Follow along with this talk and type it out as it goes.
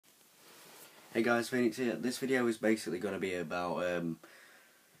Hey guys, Phoenix here. This video is basically going to be about,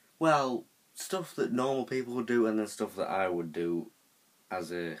 well, stuff that normal people would do and then stuff that I would do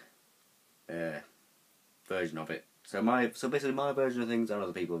as a version of it. So basically my version of things and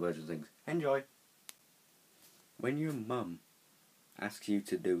other people's version of things. Enjoy! When your mum asks you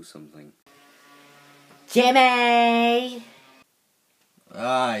to do something. Jimmy!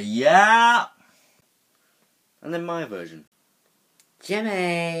 Yeah! And then my version.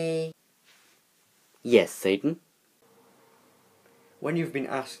 Jimmy! Yes, Satan? When you've been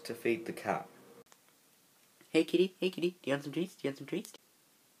asked to feed the cat. Hey kitty, do you want some treats?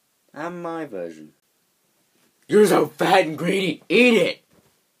 And my version. You're so fat and greedy, eat it!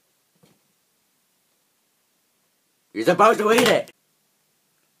 You're supposed to eat it!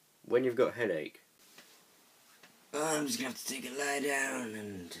 When you've got a headache. Oh, I'm just gonna have to take a lie down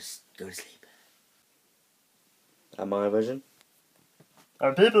and just go to sleep. And my version.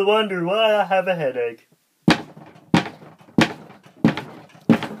 And people wonder why I have a headache.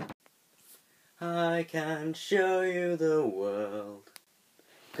 I can show you the world.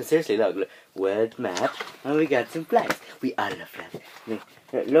 Cause seriously, look, word map, and we got some flags. We all love flags.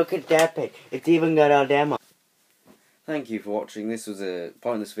 Look at that page. It's even got all them on. Thank you for watching. This was a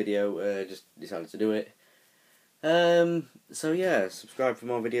pointless video, just decided to do it. So yeah, subscribe for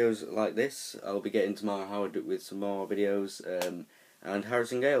more videos like this. I'll be getting tomorrow Howard with some more videos, and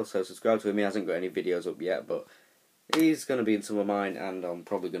Harrison Gale, so subscribe to him. He hasn't got any videos up yet, but he's going to be in some of mine, and I'm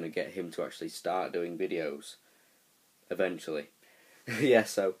probably going to get him to actually start doing videos eventually. Yeah,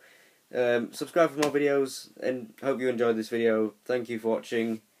 so subscribe for more videos, and hope you enjoyed this video. Thank you for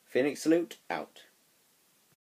watching. Phoenix Salute, out.